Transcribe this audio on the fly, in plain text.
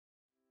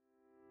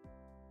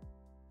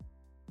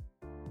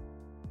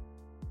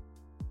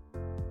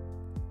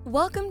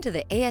Welcome to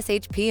the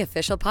ASHP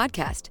Official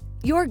Podcast,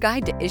 your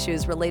guide to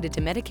issues related to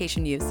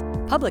medication use,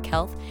 public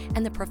health,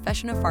 and the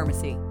profession of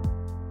pharmacy.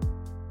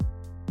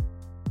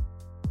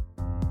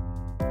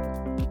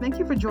 Thank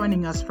you for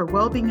joining us for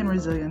Wellbeing and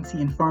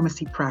Resiliency in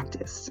Pharmacy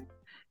Practice.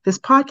 This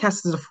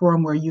podcast is a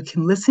forum where you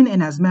can listen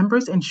in as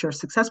members and share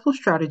successful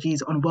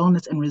strategies on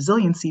wellness and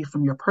resiliency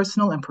from your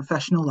personal and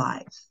professional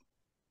lives.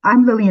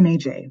 I'm Lillian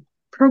AJ,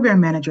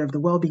 Program Manager of the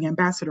Wellbeing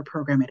Ambassador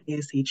Program at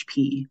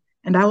ASHP,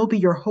 and I will be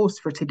your host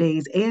for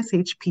today's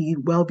ASHP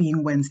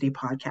Wellbeing Wednesday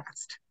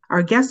podcast.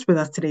 Our guest with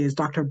us today is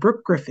Dr.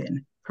 Brooke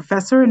Griffin,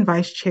 Professor and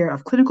Vice Chair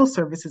of Clinical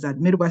Services at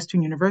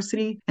Midwestern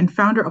University and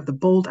founder of the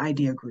Bold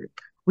Idea Group.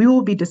 We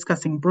will be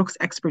discussing Brooke's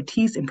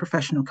expertise in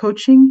professional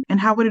coaching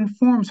and how it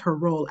informs her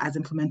role as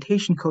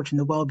implementation coach in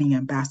the Wellbeing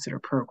Ambassador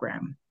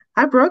Program.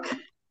 Hi, Brooke.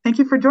 Thank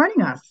you for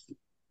joining us.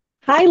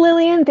 Hi,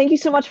 Lillian. Thank you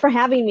so much for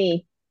having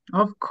me.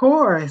 Of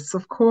course.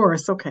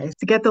 Okay.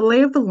 To get the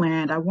lay of the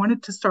land, I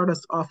wanted to start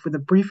us off with a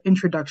brief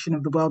introduction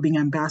of the Wellbeing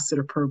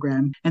Ambassador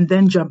Program and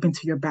then jump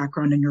into your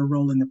background and your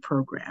role in the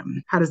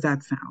program. How does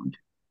that sound?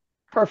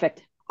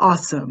 Perfect.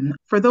 Awesome.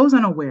 For those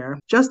unaware,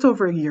 just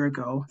over a year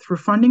ago, through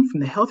funding from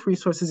the Health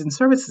Resources and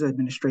Services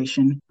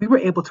Administration, we were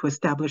able to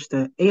establish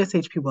the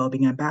ASHP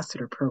Wellbeing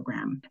Ambassador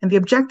Program. And the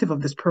objective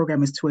of this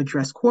program is to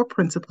address core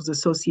principles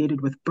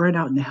associated with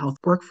burnout in the health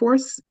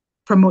workforce,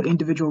 promote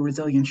individual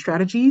resilience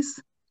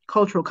strategies,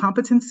 cultural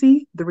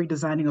competency, the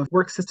redesigning of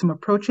work system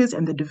approaches,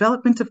 and the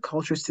development of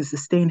cultures to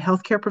sustain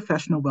healthcare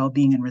professional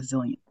well-being and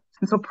resilience.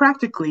 And so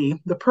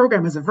practically, the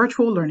program is a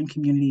virtual learning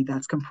community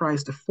that's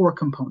comprised of 4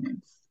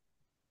 components.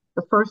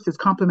 The first is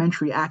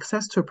complimentary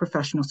access to a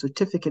professional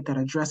certificate that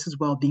addresses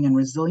well-being and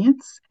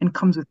resilience and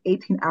comes with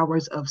 18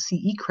 hours of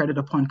CE credit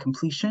upon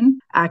completion,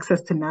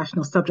 access to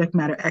national subject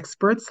matter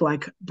experts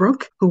like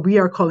Brooke, who we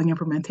are calling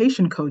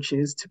implementation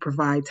coaches, to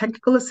provide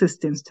technical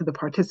assistance to the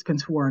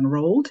participants who are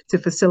enrolled, to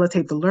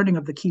facilitate the learning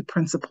of the key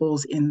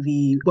principles in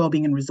the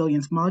well-being and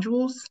resilience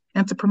modules,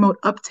 and to promote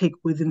uptake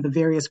within the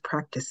various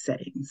practice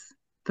settings.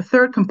 The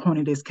third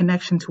component is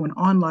connection to an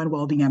online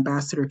Wellbeing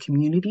Ambassador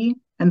community.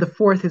 And the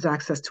fourth is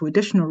access to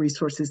additional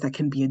resources that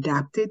can be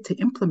adapted to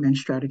implement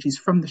strategies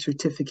from the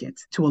certificate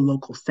to a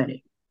local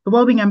setting. The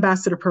Wellbeing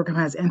Ambassador Program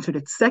has entered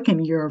its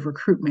second year of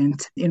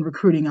recruitment in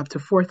recruiting up to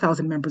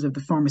 4,000 members of the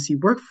pharmacy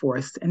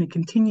workforce, and it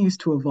continues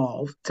to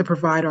evolve to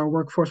provide our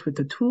workforce with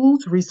the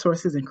tools,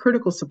 resources, and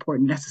critical support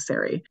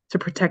necessary to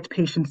protect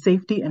patient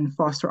safety and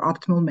foster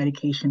optimal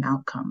medication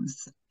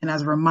outcomes. And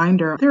as a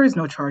reminder, there is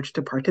no charge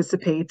to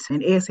participate,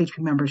 and ASHP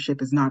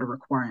membership is not a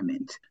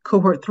requirement.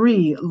 Cohort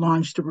 3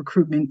 launched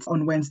recruitment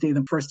on Wednesday, the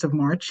 1st of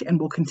March, and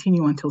will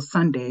continue until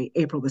Sunday,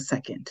 April the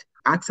 2nd.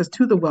 Access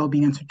to the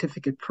Wellbeing and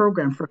Certificate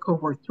Program for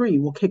Cohort 3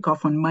 will kick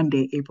off on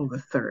Monday, April the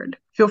 3rd.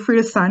 Feel free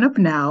to sign up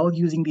now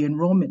using the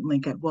enrollment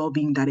link at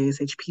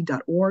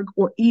wellbeing.ashp.org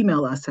or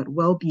email us at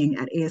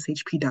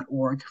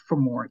wellbeing@ashp.org for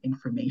more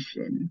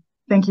information.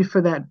 Thank you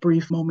for that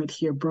brief moment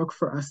here, Brooke,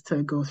 for us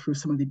to go through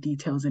some of the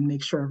details and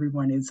make sure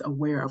everyone is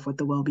aware of what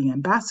the Wellbeing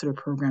Ambassador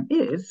Program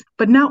is.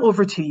 But now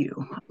over to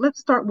you. Let's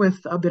start with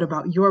a bit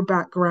about your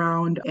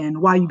background and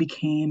why you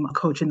became a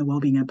coach in the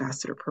Wellbeing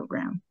Ambassador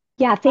Program.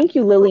 Yeah, thank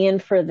you, Lillian,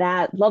 for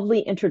that lovely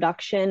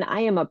introduction.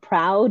 I am a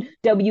proud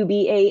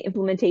WBA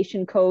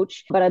implementation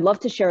coach, but I'd love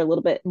to share a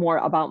little bit more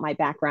about my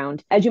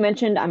background. As you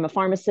mentioned, I'm a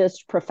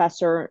pharmacist,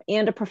 professor,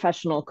 and a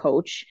professional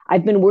coach.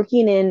 I've been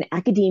working in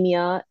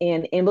academia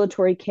and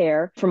ambulatory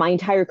care for my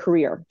entire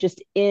career, just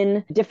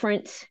in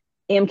different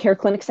AmCare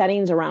clinic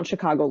settings around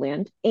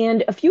Chicagoland.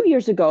 And a few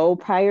years ago,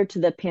 prior to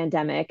the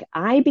pandemic,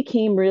 I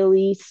became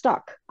really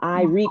stuck.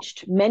 I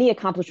reached many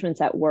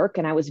accomplishments at work,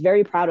 and I was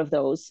very proud of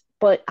those,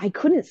 but I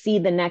couldn't see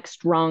the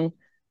next rung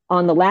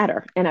on the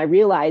ladder. And I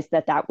realized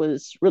that that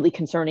was really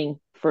concerning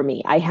for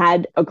me. I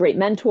had a great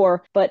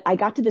mentor, but I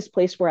got to this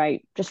place where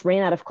I just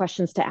ran out of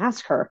questions to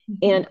ask her.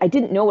 And I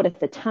didn't know it at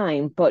the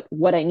time, but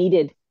what I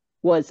needed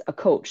was a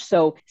coach.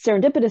 So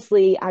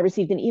serendipitously, I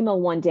received an email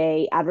one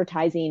day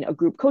advertising a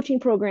group coaching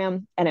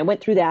program, and I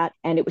went through that,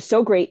 and it was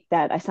so great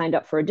that I signed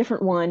up for a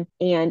different one.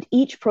 And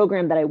each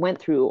program that I went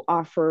through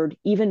offered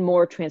even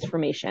more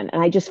transformation.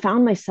 And I just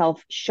found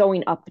myself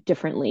showing up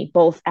differently,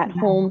 both at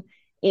home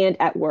and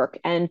at work.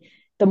 And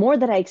the more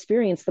that I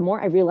experienced, the more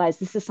I realized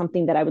this is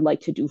something that I would like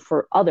to do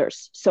for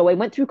others. So I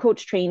went through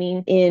coach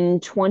training in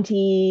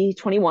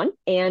 2021.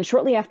 And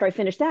shortly after I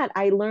finished that,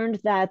 I learned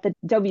that the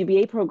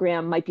WBA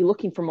program might be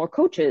looking for more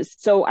coaches.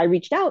 So I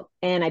reached out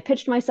and I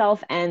pitched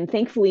myself, and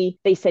thankfully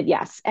they said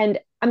yes.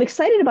 And I'm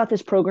excited about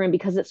this program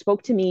because it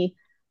spoke to me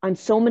on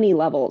so many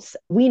levels.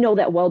 We know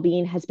that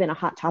well-being has been a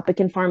hot topic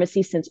in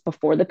pharmacy since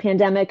before the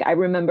pandemic. I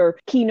remember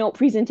keynote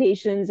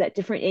presentations at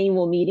different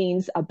annual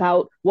meetings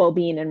about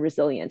well-being and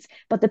resilience.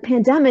 But the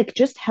pandemic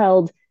just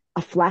held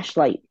a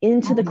flashlight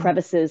into the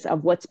crevices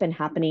of what's been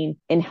happening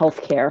in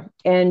healthcare.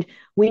 And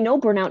we know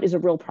burnout is a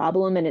real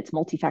problem, and it's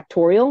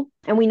multifactorial.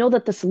 And we know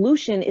that the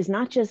solution is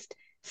not just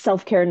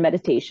self-care and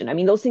meditation. I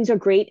mean, those things are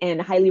great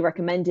and highly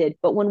recommended,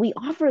 but when we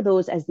offer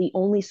those as the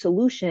only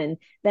solution,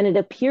 then it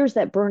appears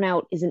that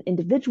burnout is an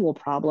individual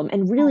problem.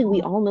 And really,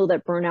 we all know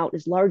that burnout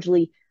is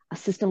largely a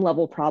system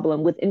level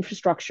problem with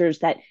infrastructures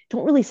that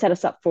don't really set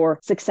us up for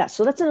success.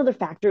 So that's another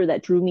factor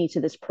that drew me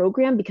to this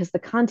program, because the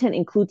content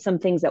includes some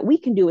things that we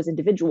can do as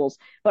individuals,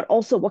 but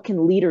also what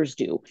can leaders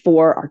do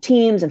for our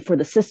teams and for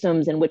the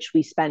systems in which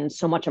we spend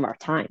so much of our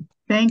time.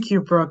 Thank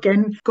you, Brooke.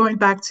 And going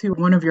back to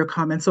one of your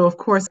comments, so of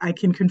course, I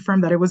can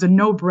confirm that it was a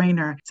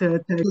no-brainer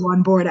to go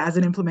on board as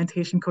an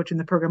implementation coach in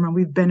the program, and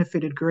we've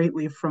benefited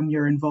greatly from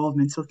your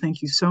involvement. So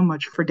thank you so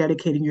much for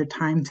dedicating your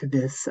time to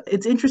this.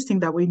 It's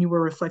interesting that when you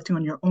were reflecting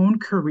on your own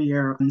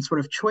career and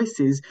sort of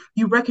choices,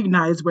 you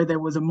recognized where there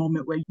was a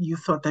moment where you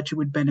thought that you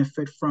would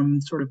benefit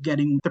from sort of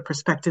getting the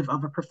perspective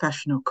of a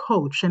professional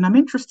coach. And I'm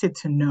interested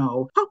to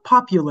know, how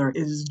popular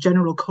is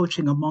general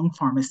coaching among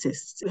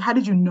pharmacists? How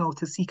did you know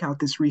to seek out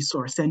this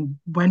resource? And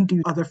when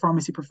do other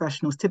pharmacy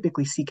professionals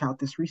typically seek out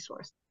this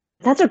resource?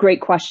 That's a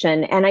great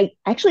question. And I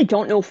actually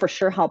don't know for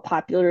sure how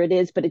popular it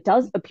is, but it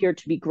does appear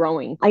to be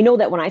growing. I know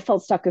that when I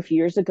felt stuck a few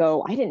years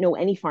ago, I didn't know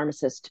any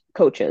pharmacist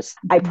coaches.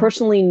 I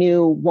personally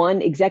knew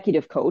one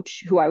executive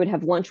coach who I would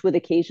have lunch with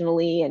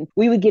occasionally, and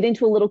we would get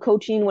into a little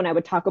coaching when I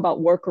would talk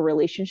about work or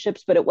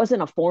relationships, but it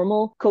wasn't a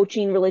formal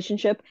coaching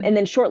relationship. And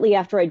then shortly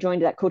after I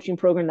joined that coaching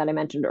program that I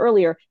mentioned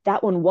earlier,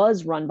 that one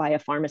was run by a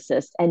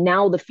pharmacist, and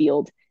now the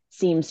field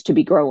seems to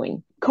be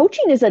growing.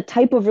 Coaching is a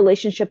type of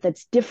relationship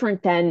that's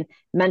different than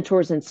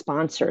mentors and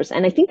sponsors.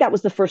 And I think that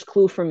was the first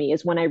clue for me,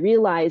 is when I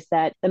realized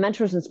that the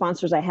mentors and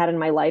sponsors I had in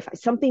my life,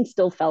 something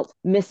still felt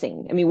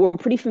missing. I mean, we're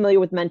pretty familiar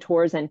with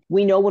mentors, and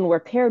we know when we're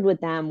paired with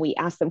them, we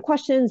ask them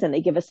questions and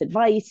they give us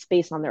advice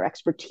based on their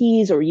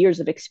expertise or years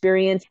of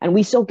experience, and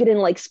we soak it in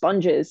like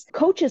sponges.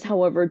 Coaches,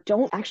 however,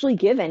 don't actually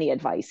give any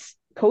advice.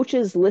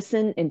 Coaches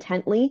listen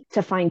intently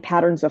to find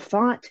patterns of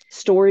thought,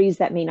 stories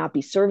that may not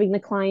be serving the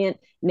client,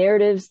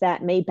 narratives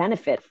that may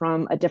benefit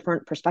from a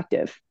different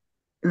perspective.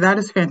 That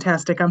is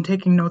fantastic. I'm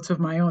taking notes of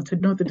my own to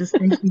note the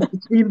distinctions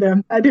between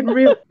them. I didn't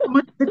realize how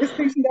much the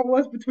distinction that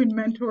was between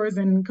mentors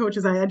and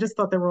coaches. I just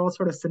thought they were all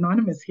sort of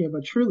synonymous here,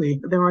 but truly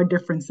there are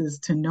differences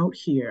to note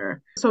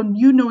here. So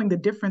you knowing the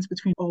difference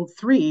between all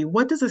three,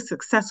 what does a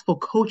successful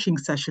coaching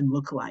session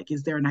look like?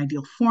 Is there an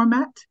ideal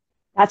format?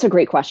 That's a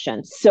great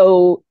question.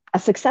 So a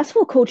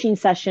successful coaching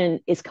session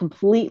is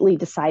completely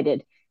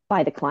decided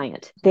by the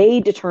client.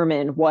 They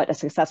determine what a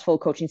successful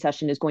coaching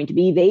session is going to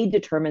be. They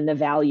determine the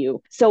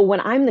value. So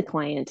when I'm the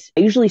client,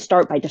 I usually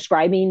start by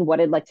describing what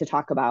I'd like to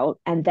talk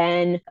about. And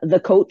then the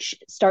coach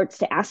starts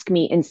to ask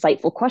me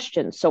insightful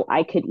questions. So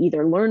I could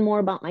either learn more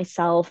about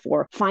myself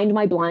or find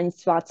my blind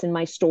spots in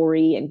my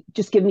story and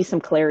just give me some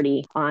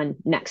clarity on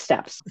next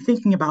steps.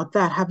 Thinking about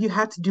that, have you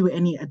had to do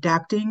any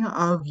adapting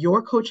of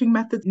your coaching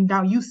methods?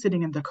 Now you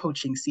sitting in the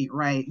coaching seat,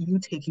 right? You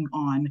taking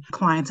on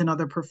clients and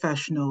other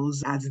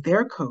professionals as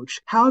their coach.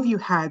 How have you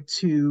had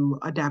to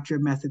adapt your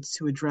methods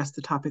to address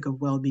the topic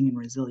of well-being and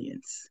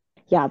resilience?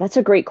 Yeah, that's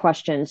a great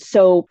question.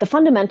 So the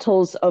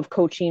fundamentals of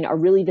coaching are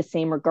really the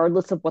same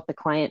regardless of what the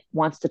client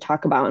wants to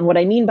talk about. And what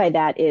I mean by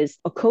that is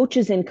a coach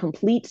is in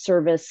complete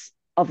service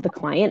of the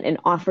client and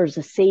offers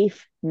a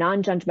safe,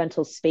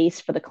 non-judgmental space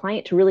for the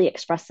client to really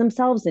express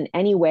themselves in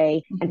any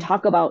way and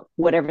talk about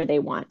whatever they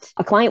want.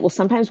 A client will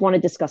sometimes want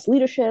to discuss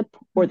leadership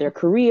or their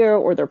career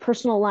or their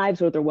personal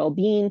lives or their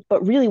well-being,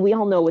 but really we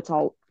all know it's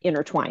all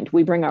intertwined.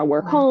 We bring our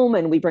work home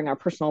and we bring our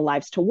personal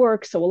lives to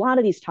work. So a lot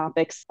of these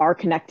topics are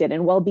connected,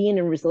 and well-being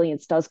and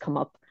resilience does come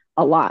up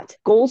a lot.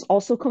 Goals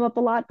also come up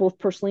a lot, both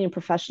personally and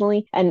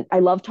professionally. And I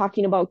love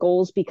talking about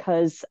goals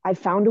because I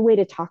found a way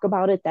to talk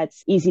about it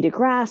that's easy to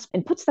grasp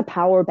and puts the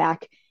power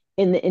back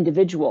in the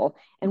individual.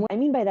 And what I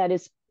mean by that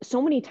is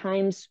so many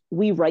times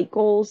we write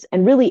goals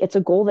and really it's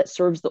a goal that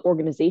serves the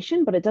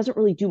organization, but it doesn't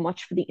really do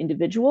much for the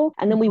individual.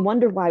 And then we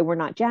wonder why we're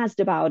not jazzed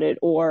about it,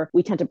 or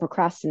we tend to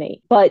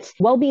procrastinate. But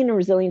well-being and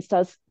resilience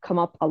does come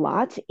up a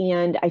lot.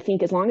 And I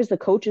think as long as the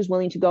coach is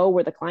willing to go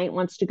where the client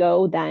wants to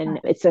go, then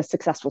it's a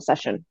successful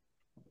session.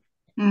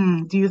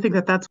 Do you think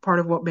that that's part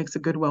of what makes a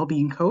good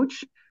well-being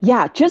coach?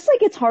 Yeah, just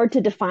like it's hard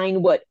to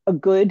define what a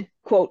good,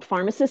 quote,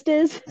 pharmacist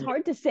is, it's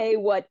hard to say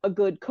what a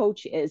good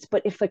coach is.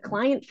 But if the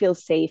client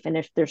feels safe and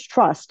if there's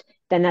trust,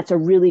 then that's a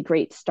really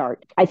great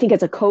start. I think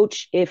as a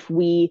coach, if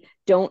we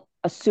don't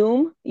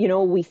assume,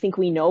 we think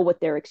we know what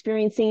they're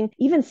experiencing,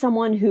 even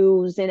someone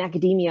who's in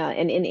academia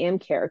and in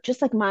AmCare,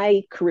 just like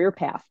my career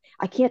path,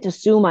 I can't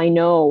assume I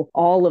know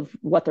all of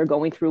what they're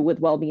going through with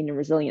well-being and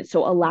resilience.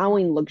 So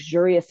allowing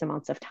luxurious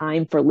amounts of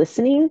time for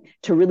listening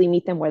to really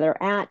meet them where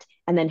they're at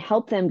and then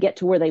help them get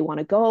to where they want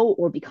to go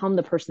or become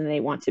the person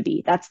they want to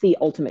be. That's the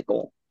ultimate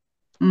goal.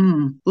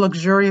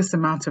 Luxurious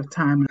amounts of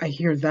time. I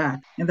hear that.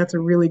 And that's a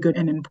really good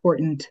and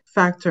important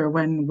factor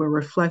when we're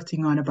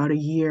reflecting on about a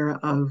year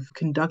of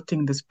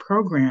conducting this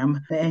program.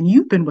 And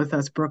you've been with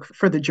us, Brooke,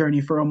 for the journey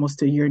for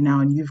almost a year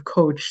now, and you've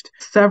coached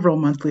several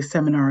monthly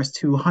seminars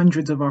to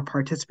hundreds of our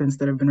participants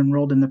that have been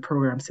enrolled in the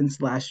program since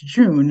last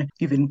June.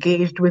 You've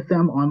engaged with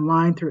them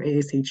online through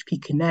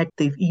ASHP Connect.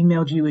 They've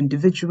emailed you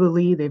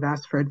individually. They've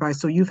asked for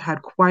advice. So you've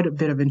had quite a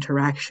bit of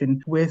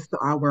interaction with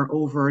our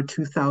over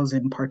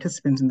 2,000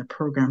 participants in the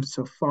program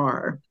so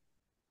far.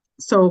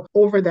 So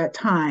over that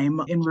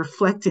time, in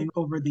reflecting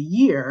over the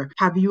year,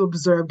 have you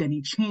observed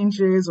any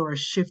changes or a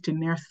shift in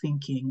their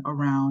thinking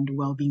around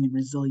well-being and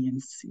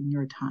resilience in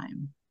your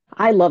time?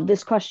 I love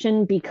this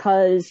question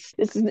because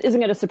this isn't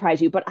going to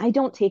surprise you, but I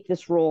don't take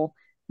this role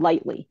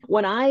lightly.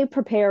 When I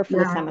prepare for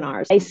the Yeah.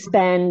 seminars, I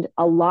spend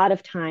a lot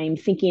of time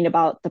thinking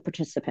about the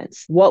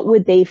participants. What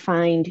would they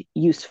find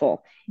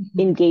useful,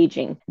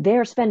 engaging?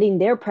 They're spending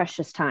their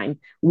precious time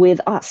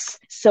with us.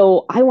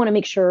 So I want to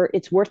make sure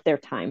it's worth their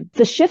time.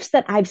 The shifts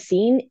that I've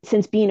seen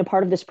since being a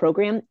part of this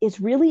program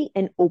is really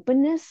an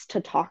openness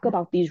to talk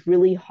about these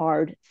really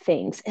hard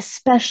things,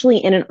 especially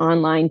in an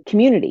online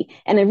community.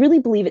 And I really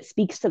believe it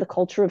speaks to the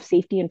culture of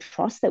safety and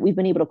trust that we've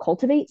been able to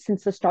cultivate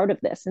since the start of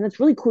this. And it's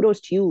really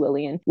kudos to you,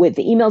 Lillian, with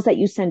the emails that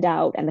you send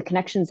out and the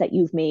connections that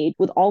you've made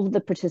with all of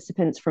the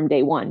participants from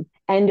day one.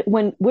 And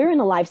when we're in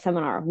a live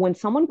seminar, when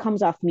someone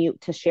comes off mute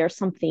to share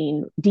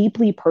something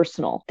deeply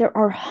personal, there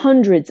are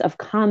hundreds of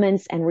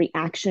comments and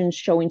reactions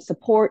showing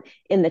support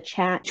in the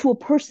chat to a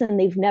person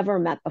they've never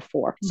met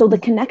before. So the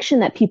connection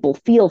that people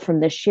feel from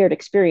this shared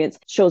experience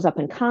shows up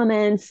in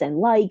comments and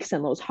likes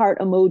and those heart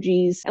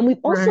emojis. And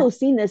we've also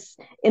seen this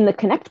in the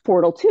Connect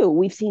portal too.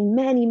 We've seen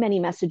many, many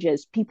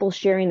messages, people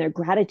sharing their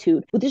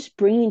gratitude with just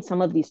bringing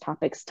some of these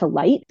topics to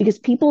light, because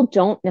people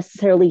don't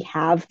necessarily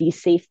have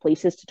these safe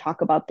places to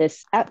talk about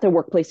this at their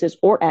workplaces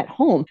or at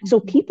home. So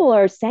people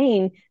are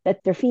saying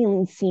that they're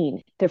feeling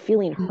seen, they're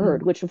feeling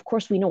heard, which of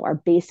course we know are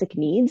basic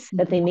needs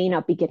that they may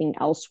not be getting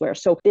elsewhere.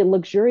 So the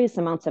luxurious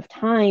amounts of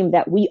time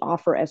that we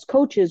offer as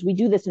coaches, we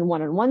do this in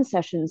one-on-one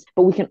sessions,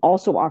 but we can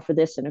also offer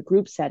this in a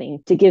group setting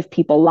to give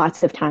people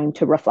lots of time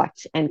to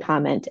reflect and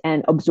comment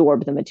and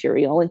absorb the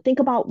material and think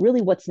about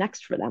really what's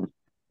next for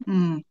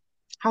them.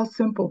 How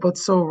simple, but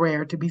so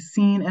rare to be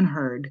seen and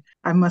heard.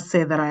 I must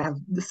say that I have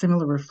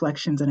similar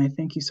reflections, and I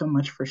thank you so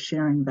much for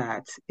sharing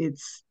that.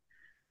 It's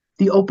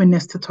the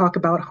openness to talk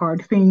about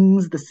hard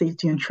things, the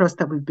safety and trust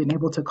that we've been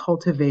able to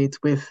cultivate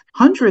with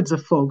hundreds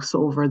of folks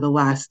over the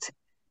last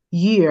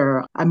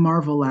year. I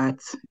marvel at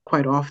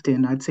quite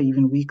often, I'd say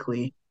even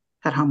weekly,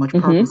 at how much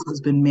progress has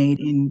been made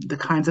in the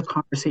kinds of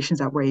conversations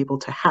that we're able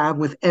to have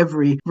with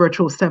every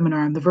virtual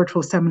seminar. And the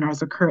virtual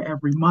seminars occur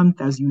every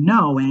month, as you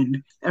know,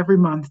 and every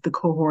month the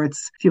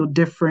cohorts feel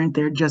different.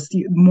 They're just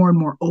more and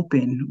more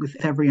open with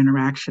every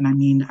interaction. I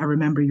mean, I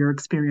remember your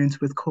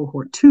experience with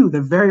cohort 2,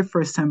 the very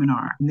first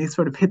seminar, and they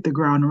sort of hit the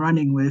ground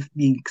running with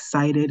being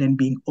excited and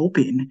being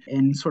open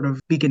and sort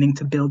of beginning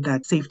to build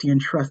that safety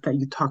and trust that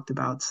you talked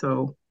about.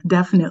 So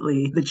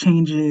definitely the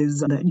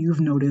changes that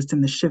you've noticed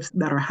and the shifts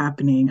that are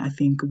happening, I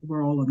think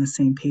we're all on the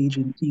same page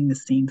and seeing the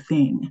same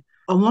thing.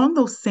 Along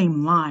those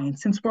same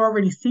lines, since we're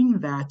already seeing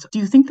that, do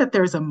you think that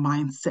there's a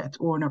mindset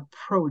or an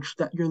approach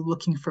that you're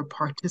looking for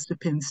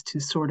participants to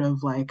sort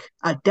of like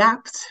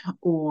adapt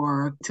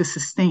or to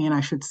sustain, I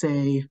should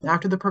say,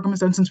 after the program is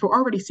done? Since we're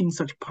already seeing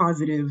such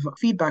positive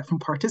feedback from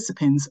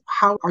participants,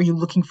 how are you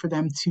looking for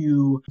them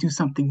to do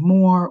something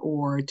more,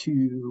 or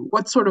to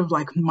what sort of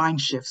like mind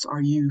shifts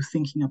are you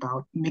thinking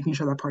about making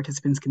sure that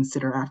participants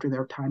consider after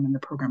their time in the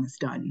program is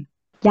done?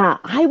 Yeah,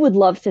 I would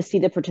love to see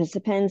the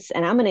participants,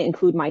 and I'm going to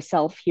include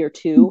myself here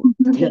too,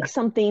 take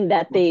something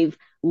that they've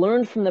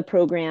learned from the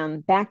program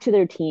back to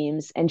their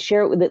teams and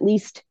share it with at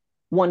least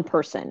one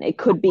person. It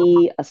could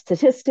be a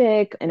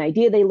statistic, an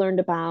idea they learned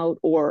about,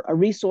 or a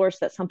resource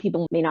that some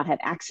people may not have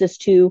access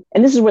to.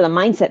 And this is where the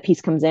mindset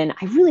piece comes in.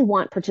 I really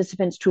want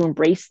participants to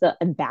embrace the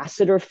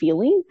ambassador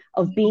feeling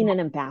of being an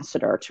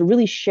ambassador, to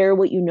really share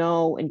what you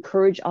know,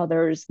 encourage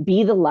others,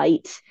 be the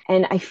light.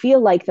 And I feel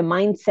like the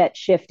mindset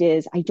shift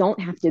is I don't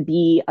have to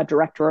be a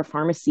director of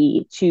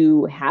pharmacy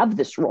to have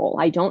this role.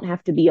 I don't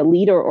have to be a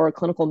leader or a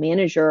clinical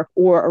manager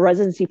or a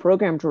residency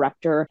program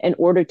director in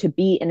order to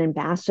be an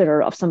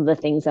ambassador of some of the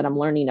things that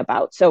I'm learning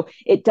about. So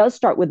it does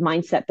start with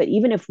mindset, but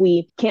even if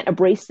we can't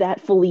embrace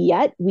that fully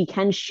yet, we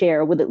can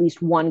share with at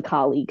least one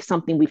colleague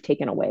something we've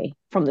taken away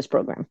from this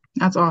program.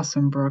 That's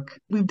awesome, Brooke.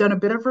 We've done a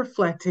bit of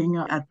reflecting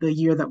at the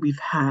year that we've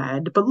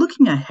had, but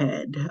looking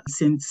ahead,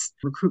 since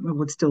recruitment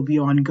would still be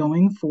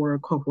ongoing for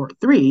cohort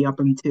 3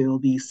 up until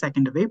the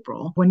 2nd of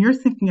April, when you're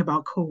thinking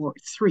about cohort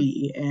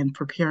 3 and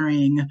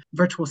preparing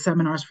virtual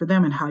seminars for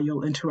them and how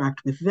you'll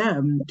interact with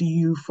them, do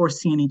you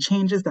foresee any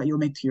changes that you'll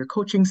make to your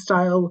coaching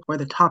style or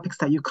the topics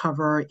that you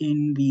cover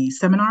in the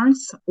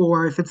seminars?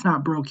 Or if it's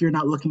not broke, you're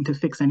not looking to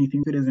fix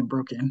anything that isn't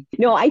broken?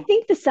 No, I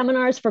think the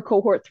seminars for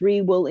cohort 3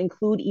 will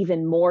include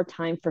even more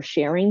time for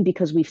sharing,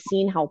 because we've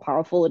seen how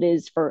powerful it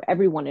is for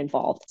everyone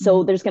involved.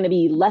 So there's going to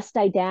be less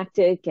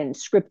didactic and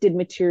scripted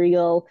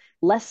material,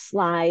 less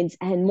slides,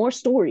 and more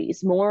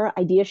stories, more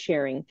idea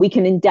sharing. We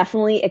can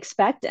definitely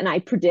expect, and I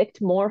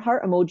predict, more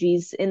heart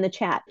emojis in the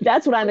chat.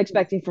 That's what I'm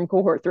expecting from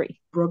cohort 3.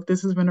 Brooke,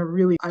 this has been a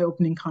really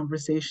eye-opening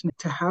conversation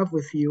to have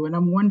with you. And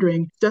I'm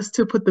wondering, just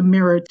to put the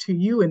mirror to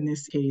you in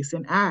this case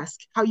and ask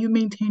how you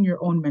maintain your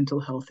own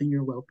mental health and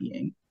your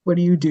well-being. What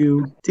do you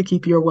do to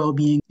keep your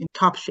well-being in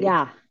top shape?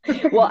 Yeah.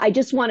 Well, I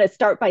just want to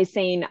start by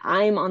saying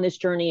I'm on this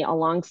journey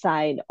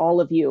alongside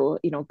all of you,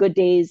 good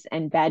days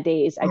and bad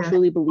days. I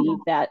truly believe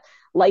that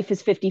life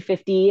is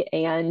 50-50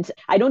 and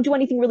I don't do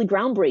anything really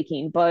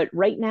groundbreaking. But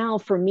right now,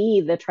 for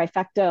me, the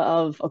trifecta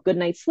of a good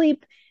night's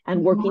sleep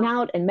and working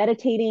out and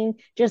meditating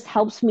just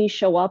helps me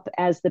show up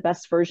as the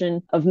best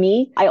version of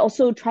me. I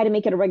also try to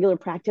make it a regular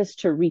practice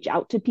to reach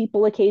out to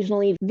people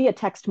occasionally via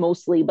text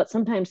mostly, but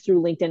sometimes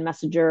through LinkedIn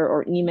Messenger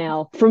or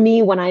email. For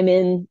me, when I'm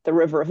in the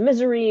river of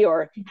misery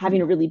or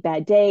having a really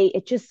bad day,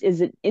 it just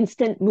is an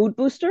instant mood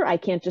booster. I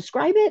can't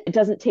describe it. It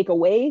doesn't take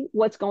away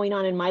what's going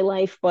on in my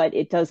life, but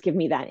it does give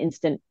me that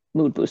instant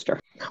mood booster.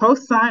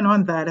 Co-sign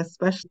on that,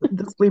 especially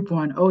the sleep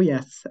one. Oh,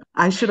 yes.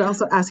 I should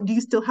also ask, do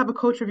you still have a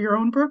coach of your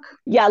own, Brooke?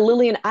 Yeah,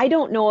 Lillian, I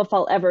don't know if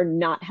I'll ever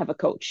not have a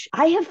coach.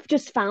 I have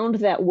just found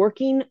that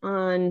working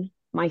on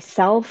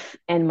myself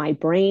and my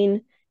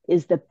brain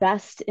is the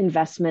best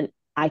investment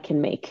I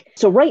can make.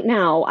 So right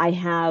now I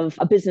have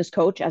a business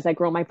coach as I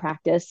grow my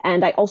practice,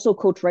 and I also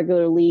coach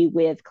regularly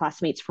with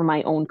classmates for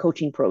my own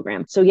coaching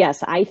program. So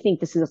yes, I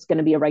think this is going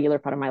to be a regular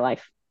part of my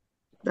life.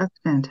 That's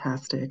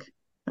fantastic.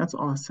 That's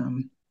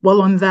awesome.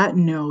 Well, on that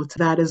note,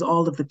 that is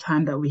all of the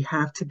time that we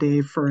have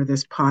today for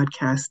this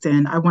podcast.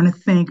 And I want to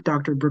thank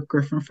Dr. Brooke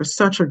Griffin for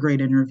such a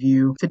great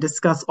interview to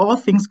discuss all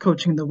things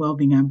coaching the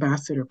Wellbeing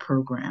Ambassador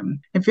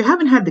Program. If you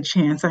haven't had the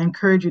chance, I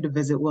encourage you to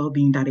visit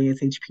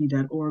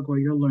wellbeing.ashp.org, where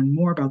you'll learn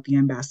more about the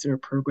Ambassador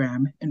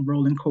Program,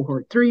 enroll in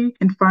Cohort 3,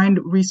 and find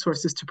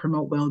resources to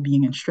promote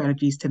well-being and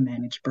strategies to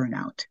manage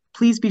burnout.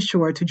 Please be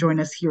sure to join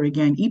us here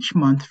again each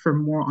month for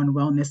more on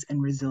wellness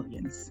and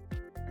resilience.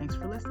 Thanks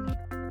for listening.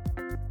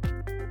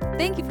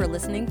 Thank you for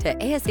listening to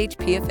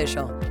ASHP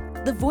Official,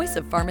 the voice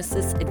of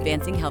pharmacists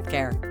advancing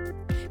healthcare.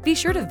 Be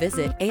sure to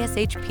visit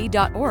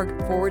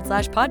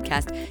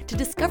ashp.org/podcast to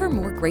discover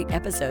more great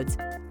episodes,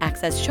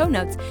 access show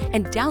notes,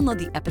 and download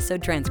the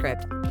episode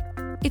transcript.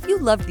 If you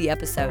loved the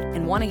episode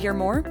and want to hear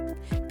more,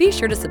 be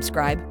sure to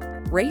subscribe,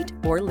 rate,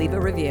 or leave a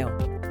review.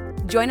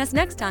 Join us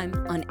next time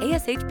on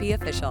ASHP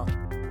Official.